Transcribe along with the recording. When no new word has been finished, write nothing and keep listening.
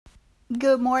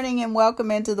Good morning and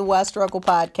welcome into the Why Struggle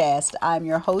podcast. I'm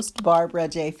your host, Barbara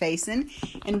J. Faison,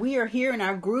 and we are here in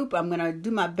our group. I'm going to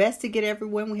do my best to get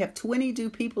everyone. We have 22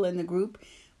 people in the group.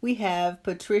 We have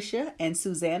Patricia and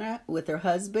Susanna with her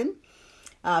husband,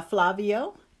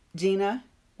 Flavio. Gina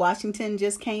Washington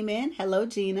just came in. Hello,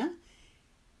 Gina.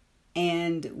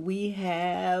 And we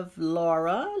have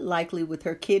Laura, likely with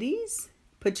her kitties,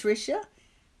 Patricia,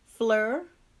 Fleur,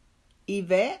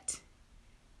 Yvette,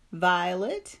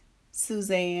 Violet,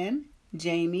 Suzanne,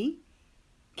 Jamie,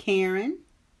 Karen,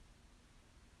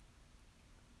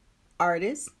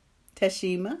 Artist,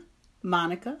 Tashima,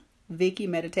 Monica, Vicky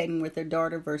meditating with her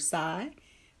daughter Versailles,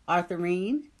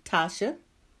 Arthurine, Tasha.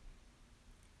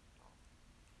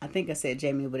 I think I said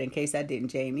Jamie, but in case I didn't,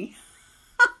 Jamie.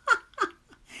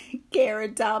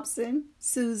 Karen Thompson,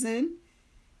 Susan,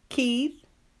 Keith,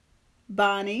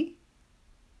 Bonnie,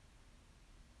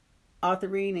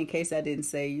 Arthurine, in case I didn't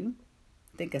say you.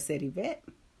 I think I said Yvette.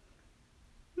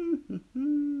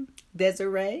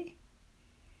 Desiree.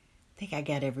 I think I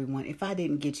got everyone. If I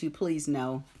didn't get you, please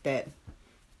know that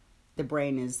the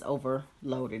brain is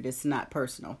overloaded. It's not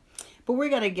personal. But we're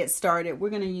going to get started. We're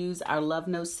going to use our love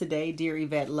notes today. Dear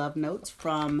Yvette love notes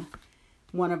from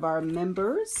one of our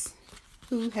members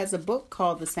who has a book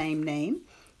called the same name.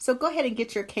 So go ahead and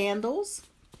get your candles.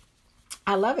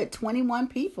 I love it. 21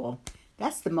 people.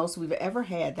 That's the most we've ever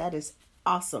had. That is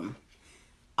awesome.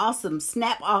 Awesome.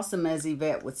 Snap awesome, as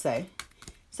Yvette would say.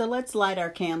 So let's light our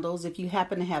candles. If you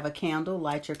happen to have a candle,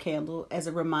 light your candle as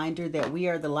a reminder that we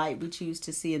are the light we choose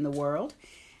to see in the world.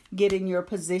 Get in your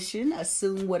position.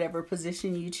 Assume whatever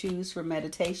position you choose for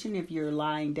meditation. If you're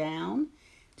lying down,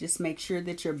 just make sure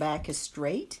that your back is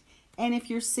straight. And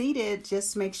if you're seated,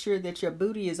 just make sure that your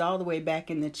booty is all the way back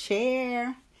in the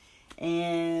chair.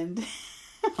 And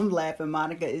I'm laughing.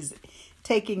 Monica is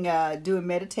doing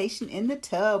meditation in the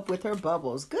tub with her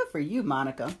bubbles. Good for you,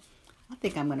 Monica. I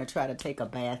think I'm going to try to take a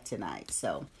bath tonight.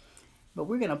 But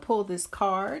we're going to pull this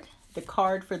card. The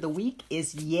card for the week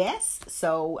is yes.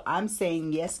 So I'm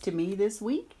saying yes to me this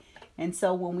week. And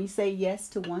so when we say yes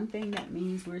to one thing, that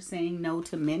means we're saying no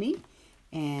to many.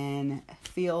 And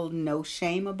feel no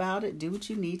shame about it. Do what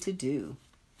you need to do.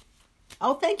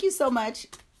 Oh, thank you so much,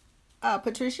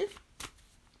 Patricia.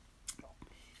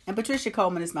 And Patricia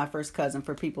Coleman is my first cousin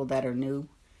for people that are new.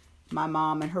 My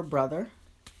mom and her brother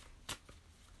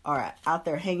are out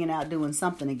there hanging out doing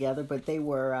something together, but they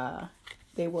were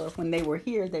when they were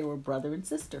here, they were brother and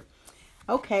sister.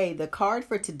 Okay, the card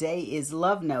for today is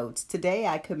love notes. Today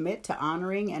I commit to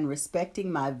honoring and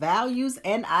respecting my values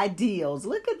and ideals.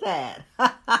 Look at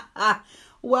that.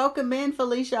 Welcome in,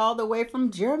 Felicia, all the way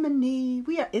from Germany.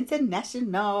 We are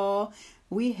international.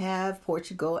 We have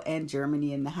Portugal and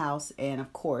Germany in the house, and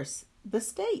of course, the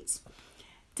States.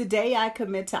 Today, I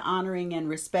commit to honoring and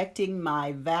respecting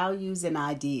my values and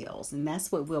ideals, and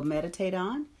that's what we'll meditate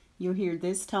on. You'll hear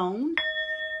this tone.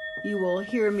 You will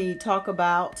hear me talk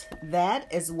about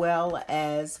that as well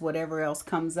as whatever else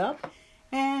comes up,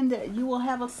 and you will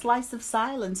have a slice of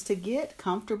silence to get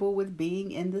comfortable with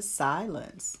being in the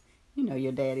silence. You know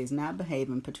your daddy's not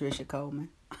behaving, Patricia Coleman.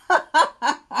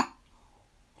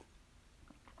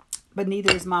 But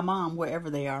neither is my mom, wherever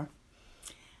they are.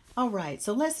 All right,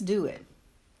 so let's do it.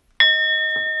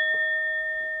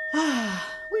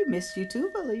 We missed you too,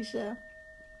 Felicia.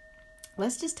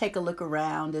 Let's just take a look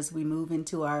around as we move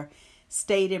into our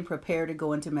state and prepare to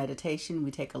go into meditation.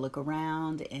 We take a look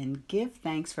around and give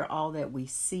thanks for all that we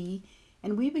see.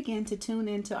 And we begin to tune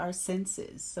into our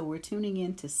senses. So we're tuning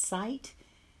into sight,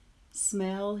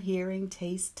 smell, hearing,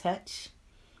 taste, touch,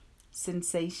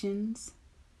 sensations.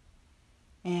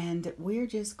 And we're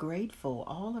just grateful,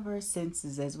 all of our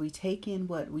senses, as we take in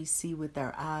what we see with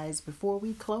our eyes before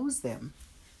we close them.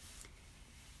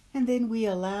 And then we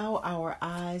allow our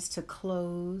eyes to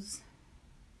close,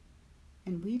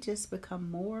 and we just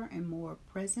become more and more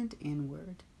present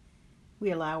inward. We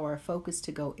allow our focus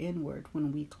to go inward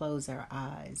when we close our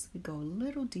eyes. We go a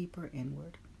little deeper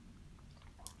inward.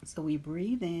 So we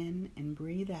breathe in and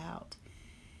breathe out,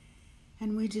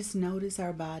 and we just notice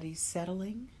our bodies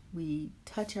settling. We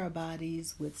touch our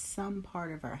bodies with some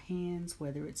part of our hands,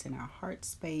 whether it's in our heart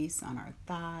space, on our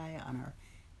thigh, on our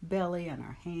belly, on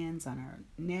our hands, on our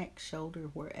neck, shoulder,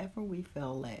 wherever we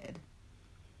feel led.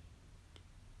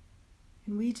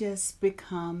 And we just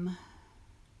become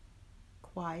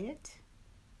quiet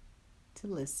to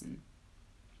listen.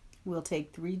 We'll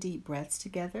take 3 deep breaths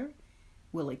together.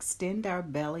 We'll extend our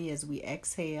belly as we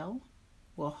exhale.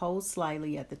 We'll hold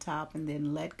slightly at the top and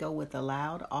then let go with a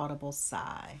loud, audible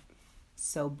sigh.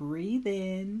 So breathe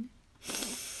in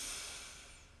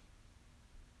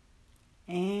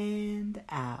and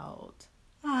out.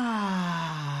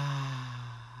 Ah.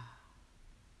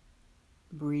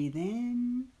 Breathe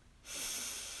in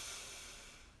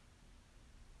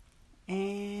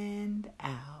and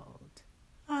out.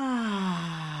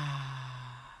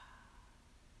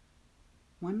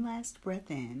 One last breath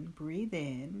in. Breathe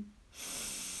in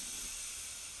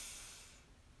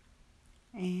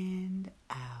and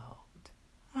out.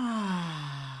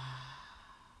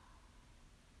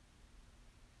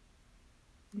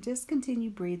 And just continue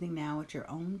breathing now at your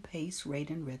own pace, rate,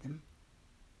 and rhythm,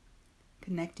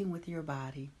 connecting with your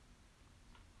body,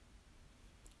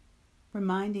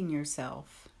 reminding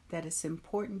yourself that it's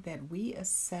important that we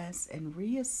assess and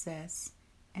reassess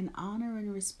and honor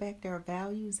and respect our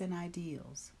values and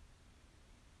ideals.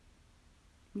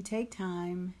 We take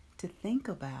time to think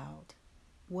about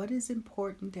what is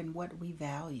important and what we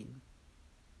value.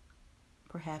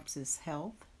 Perhaps it's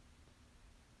health,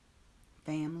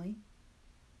 family,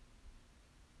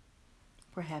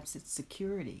 perhaps it's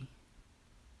security.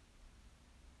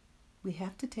 We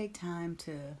have to take time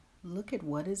to look at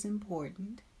what is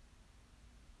important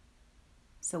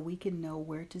so we can know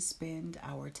where to spend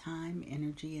our time,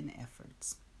 energy, and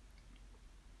efforts.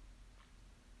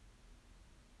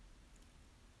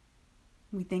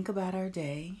 We think about our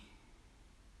day,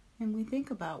 and we think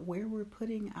about where we're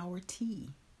putting our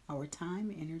our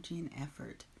time, energy, and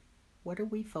effort. What are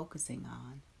we focusing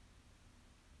on?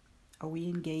 Are we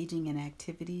engaging in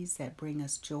activities that bring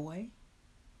us joy?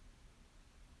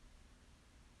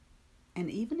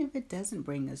 And even if it doesn't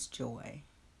bring us joy,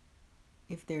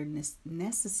 if they're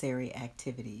necessary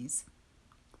activities,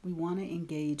 we want to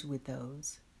engage with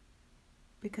those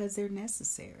because they're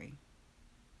necessary.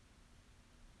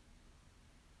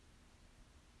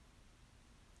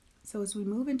 So as we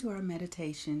move into our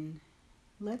meditation,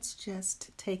 let's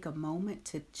just take a moment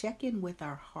to check in with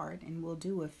our heart, and we'll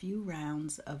do a few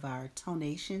rounds of our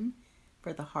tonation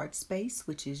for the heart space,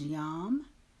 which is Yam.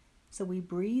 So we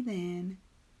breathe in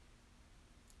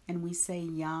and we say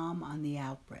Yam on the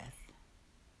out breath.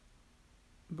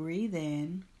 Breathe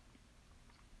in.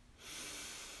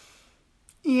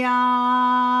 Yam.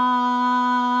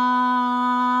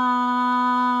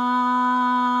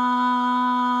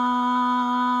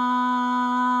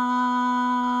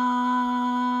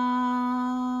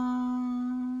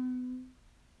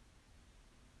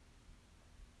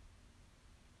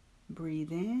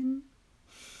 Breathe in.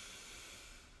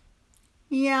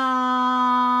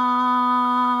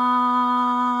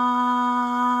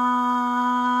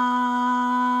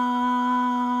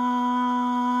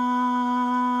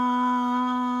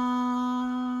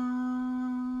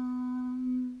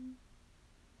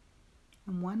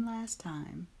 And one last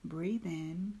time, breathe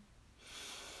in.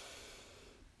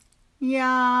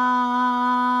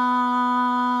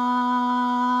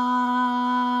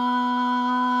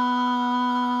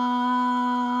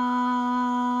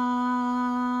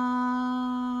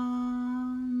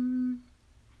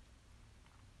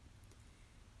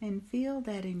 And feel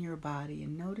that in your body,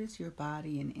 and notice your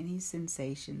body and any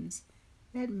sensations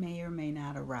that may or may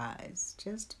not arise.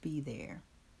 Just be there.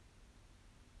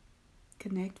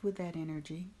 Connect with that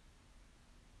energy.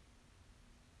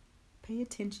 Pay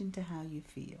attention to how you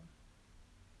feel.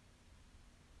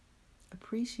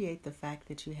 Appreciate the fact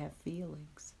that you have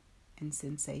feelings and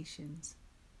sensations,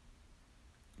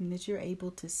 and that you're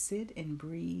able to sit and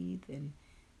breathe and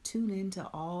tune into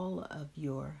all of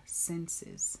your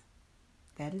senses.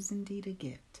 That is indeed a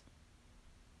gift.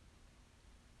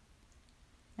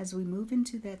 As we move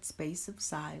into that space of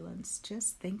silence,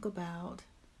 just think about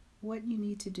what you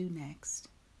need to do next.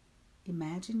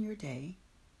 Imagine your day,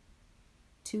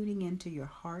 tuning into your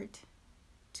heart,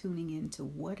 tuning into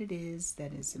what it is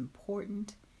that is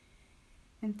important,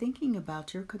 and thinking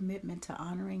about your commitment to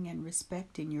honoring and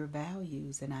respecting your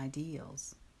values and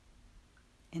ideals,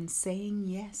 and saying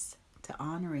yes to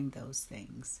honoring those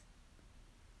things,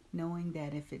 knowing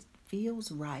that if it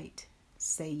feels right,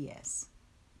 say yes.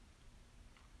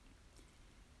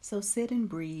 So sit and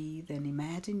breathe and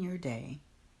imagine your day,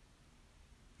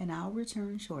 and I'll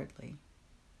return shortly.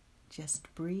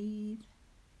 Just breathe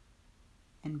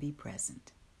and be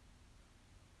present.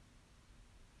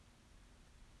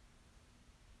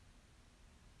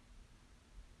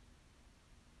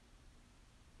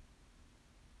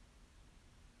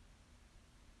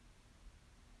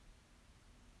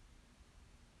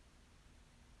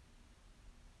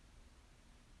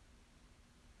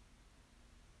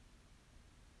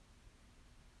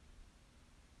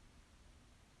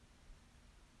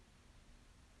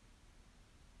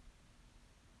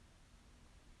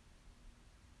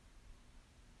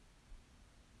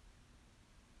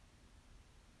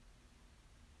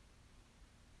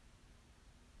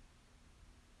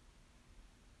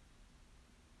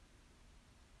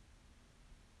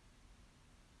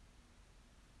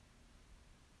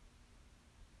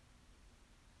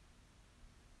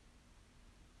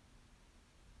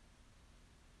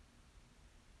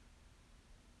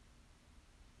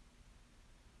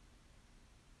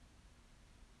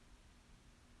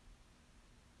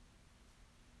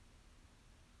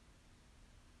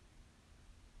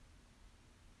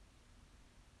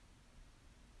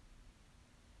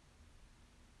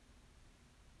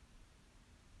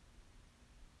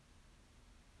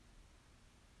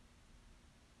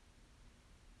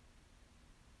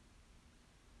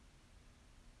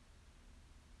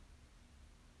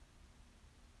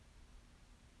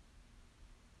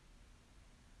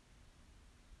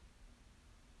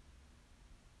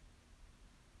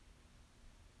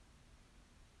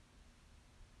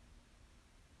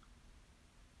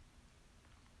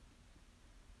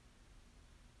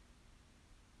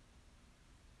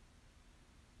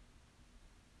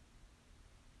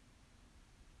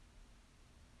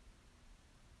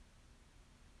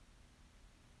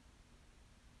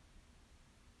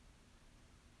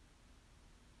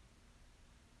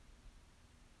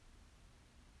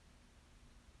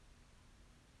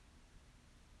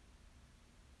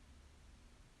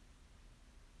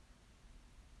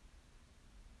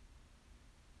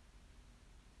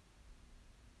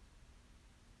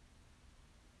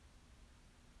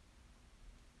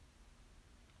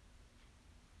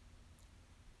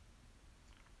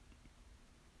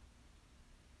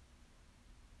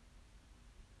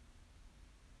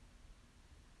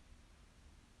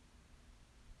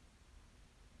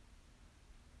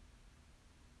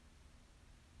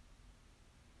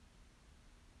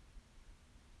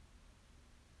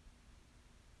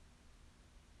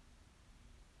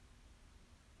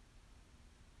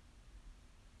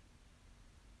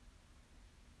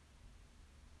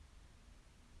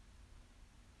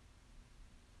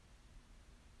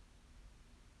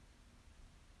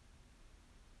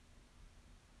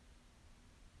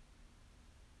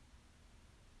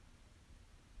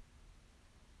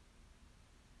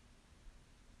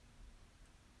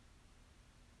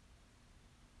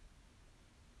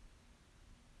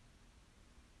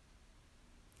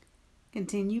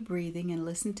 Continue breathing and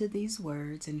listen to these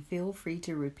words and feel free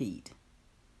to repeat.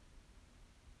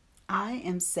 I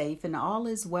am safe and all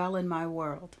is well in my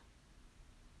world.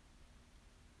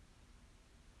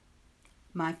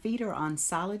 My feet are on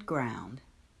solid ground.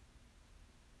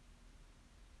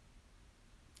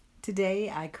 Today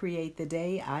I create the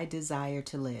day I desire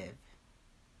to live.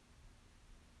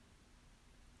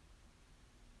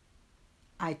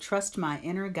 I trust my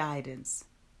inner guidance.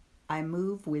 I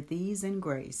move with ease and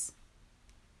grace.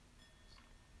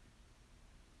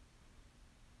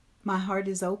 My heart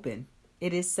is open.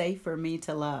 It is safe for me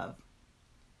to love.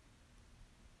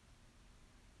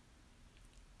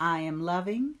 I am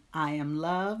loving. I am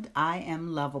loved. I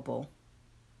am lovable.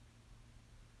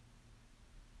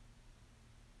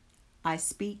 I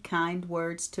speak kind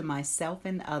words to myself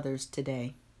and others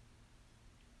today.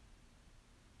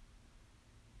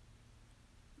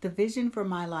 The vision for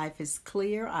my life is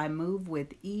clear. I move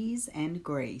with ease and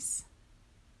grace.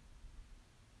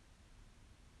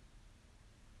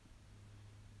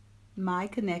 My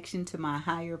connection to my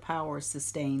higher power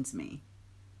sustains me.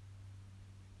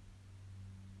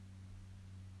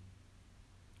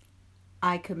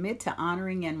 I commit to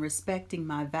honoring and respecting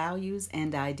my values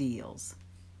and ideals.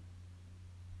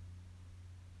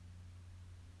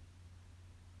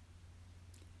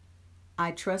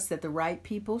 I trust that the right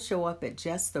people show up at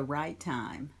just the right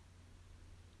time.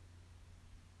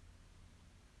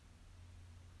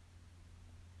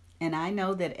 And I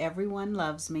know that everyone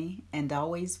loves me and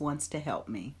always wants to help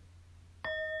me.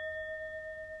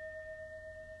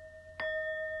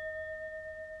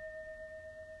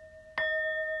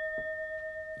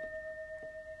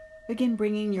 Begin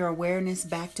bringing your awareness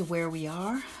back to where we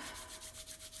are.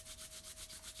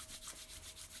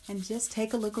 And just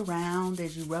take a look around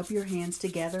as you rub your hands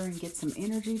together and get some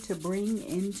energy to bring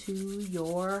into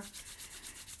your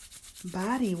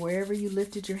body, wherever you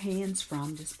lifted your hands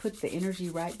from. Just put the energy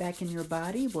right back in your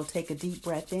body. We'll take a deep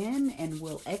breath in and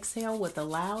we'll exhale with a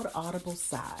loud, audible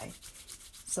sigh.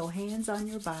 So hands on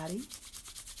your body.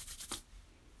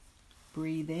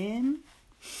 Breathe in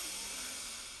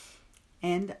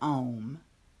and Om.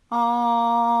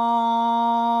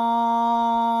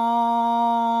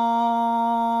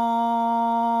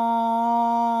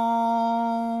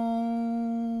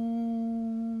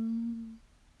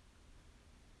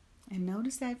 And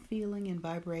notice that feeling and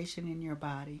vibration in your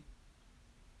body.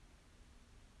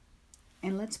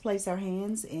 And let's place our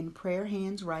hands in prayer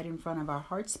hands right in front of our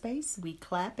heart space. We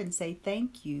clap and say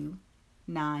thank you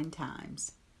 9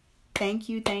 times. Thank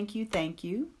you, thank you, thank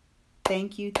you.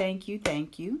 Thank you, thank you,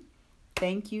 thank you.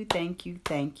 Thank you, thank you,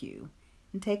 thank you.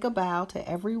 And take a bow to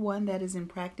everyone that is in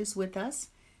practice with us.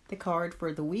 The card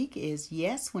for the week is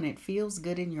yes, when it feels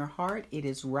good in your heart, it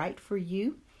is right for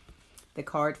you. The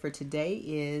card for today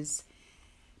is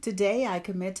today I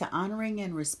commit to honoring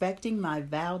and respecting my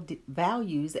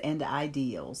values and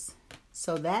ideals.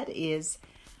 So that is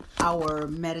our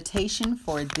meditation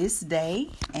for this day.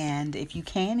 And if you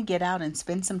can, get out and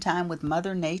spend some time with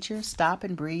Mother Nature. Stop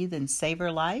and breathe and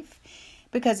savor life.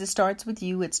 Because it starts with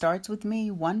you, it starts with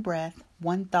me. One breath,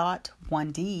 one thought,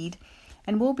 one deed.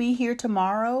 And we'll be here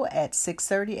tomorrow at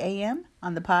 6:30 a.m.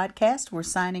 on the podcast. We're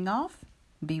signing off.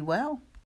 Be well.